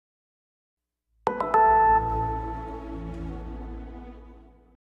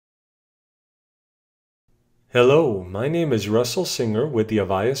Hello, my name is Russell Singer with the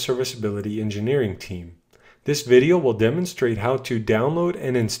Avaya Serviceability Engineering team. This video will demonstrate how to download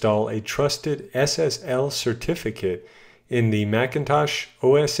and install a trusted SSL certificate in the Macintosh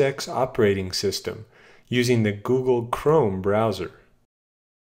OSX operating system using the Google Chrome browser.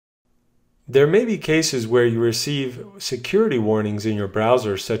 There may be cases where you receive security warnings in your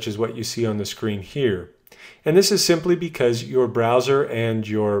browser, such as what you see on the screen here. And this is simply because your browser and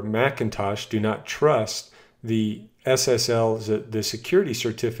your Macintosh do not trust the SSL, the security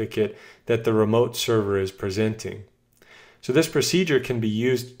certificate that the remote server is presenting. So this procedure can be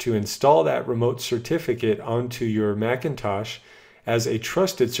used to install that remote certificate onto your Macintosh as a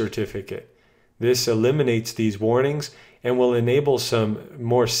trusted certificate. This eliminates these warnings and will enable some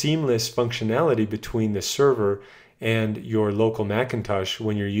more seamless functionality between the server and your local Macintosh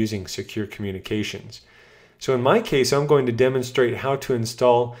when you're using secure communications. So in my case, I'm going to demonstrate how to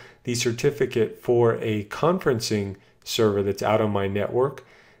install the certificate for a conferencing server that's out on my network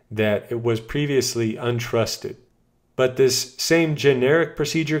that it was previously untrusted. But this same generic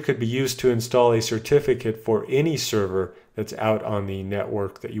procedure could be used to install a certificate for any server that's out on the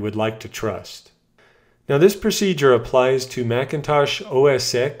network that you would like to trust. Now this procedure applies to Macintosh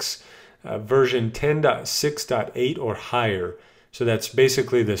OSX version 10.6.8 or higher. So that's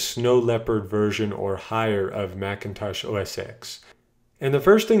basically the Snow Leopard version or higher of Macintosh OSX. And the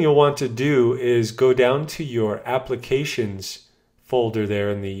first thing you'll want to do is go down to your applications folder there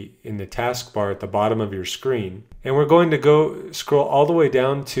in the taskbar at the bottom of your screen. And we're going to go scroll all the way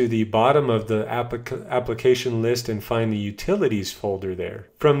down to the bottom of the application list and find the utilities folder there.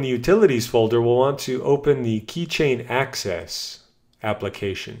 From the utilities folder, we'll want to open the Keychain Access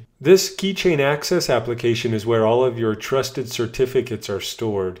application. This Keychain Access application is where all of your trusted certificates are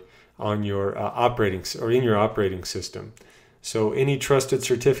stored on your in your operating system. So any trusted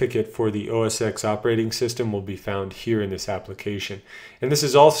certificate for the OSX operating system will be found here in this application. And this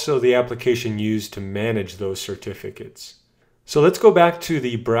is also the application used to manage those certificates. So let's go back to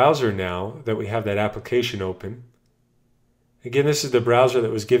the browser now that we have that application open. Again, this is the browser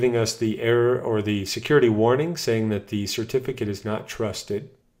that was giving us the error or the security warning saying that the certificate is not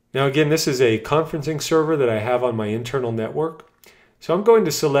trusted. Now again, this is a conferencing server that I have on my internal network. So I'm going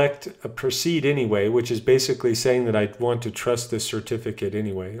to select a proceed anyway, which is basically saying that I want to trust this certificate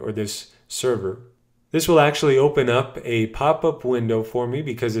anyway, or this server. This will actually open up a pop-up window for me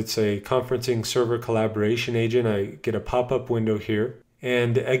because it's a conferencing server collaboration agent. I get a pop-up window here.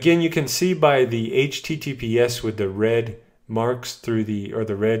 And again, you can see by the HTTPS with the red marks through the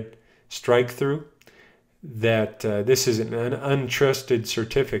red strike through that this is an untrusted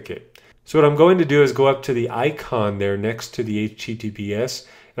certificate. So what I'm going to do is go up to the icon there next to the HTTPS,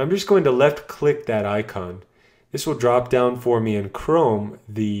 and I'm just going to left click that icon. This will drop down for me in Chrome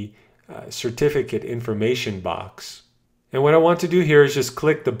the certificate information box. And what I want to do here is just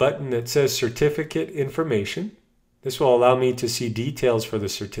click the button that says certificate information. This will allow me to see details for the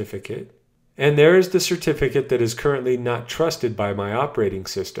certificate. And there is the certificate that is currently not trusted by my operating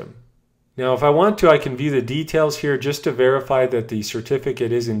system. Now, if I want to, I can view the details here just to verify that the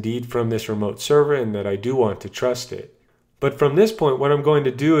certificate is indeed from this remote server and that I do want to trust it. But from this point, what I'm going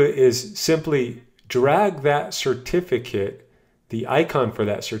to do is simply drag that certificate, the icon for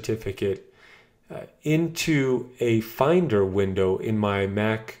that certificate, into a Finder window in my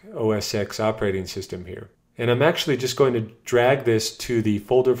Mac OS X operating system here. And I'm actually just going to drag this to the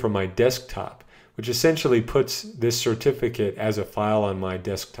folder from my desktop, which essentially puts this certificate as a file on my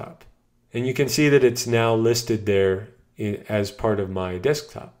desktop. And you can see that it's now listed there as part of my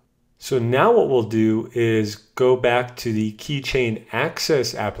desktop. So now what we'll do is go back to the Keychain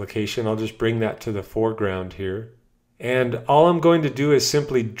Access application. I'll just bring that to the foreground here. And all I'm going to do is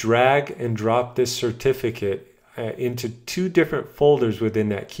simply drag and drop this certificate into two different folders within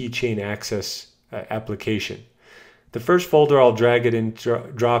that Keychain Access application. The first folder I'll drag it and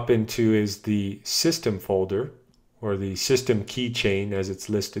drop into is the system folder, or the system keychain as it's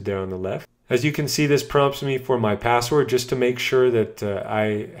listed there on the left. As you can see, this prompts me for my password just to make sure that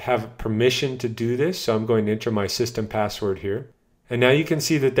I have permission to do this. So I'm going to enter my system password here. And now you can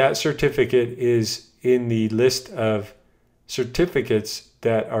see that that certificate is in the list of certificates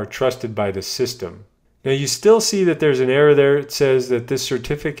that are trusted by the system. Now you still see that there's an error there. It says that this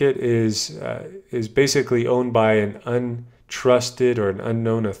certificate is basically owned by an untrusted or an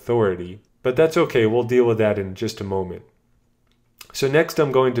unknown authority. But that's okay, we'll deal with that in just a moment. So next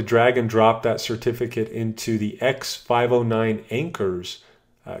I'm going to drag and drop that certificate into the X509 Anchors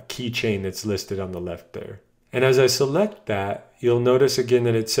keychain that's listed on the left there. And as I select that, you'll notice again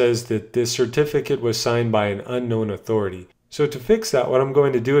that it says that this certificate was signed by an unknown authority. So to fix that, what I'm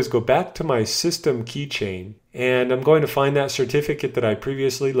going to do is go back to my system keychain and I'm going to find that certificate that I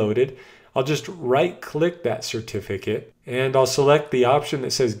previously loaded. I'll just right-click that certificate, and I'll select the option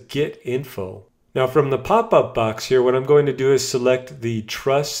that says Get Info. Now from the pop-up box here, what I'm going to do is select the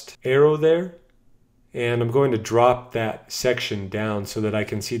Trust arrow there, and I'm going to drop that section down so that I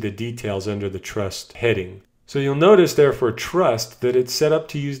can see the details under the Trust heading. So you'll notice there for Trust that it's set up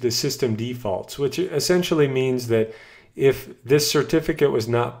to use the system defaults, which essentially means that if this certificate was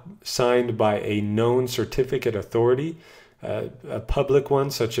not signed by a known certificate authority, a public one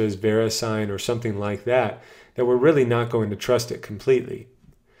such as VeriSign or something like that, that we're really not going to trust it completely.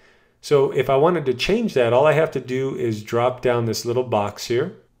 So if I wanted to change that, all I have to do is drop down this little box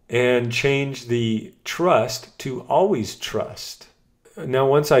here and change the trust to always trust. Now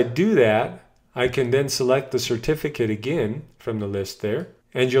once I do that, I can then select the certificate again from the list there.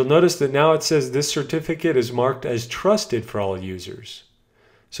 And you'll notice that now it says this certificate is marked as trusted for all users.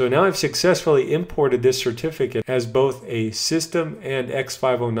 So now I've successfully imported this certificate as both a system and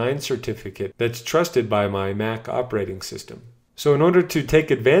X509 certificate that's trusted by my Mac operating system. So in order to take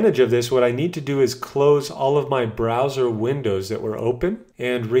advantage of this, what I need to do is close all of my browser windows that were open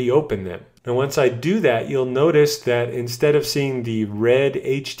and reopen them. And once I do that, you'll notice that instead of seeing the red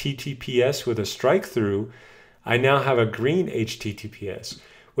HTTPS with a strike through, I now have a green HTTPS,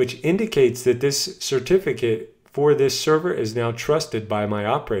 which indicates that this certificate for this server is now trusted by my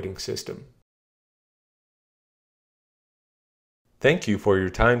operating system. Thank you for your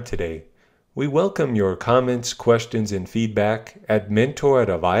time today. We welcome your comments, questions, and feedback at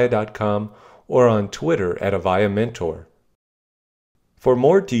mentor@avaya.com or on Twitter at Avaya Mentor. For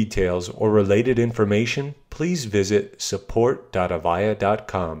more details or related information, please visit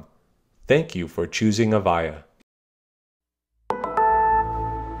support.avaya.com. Thank you for choosing Avaya.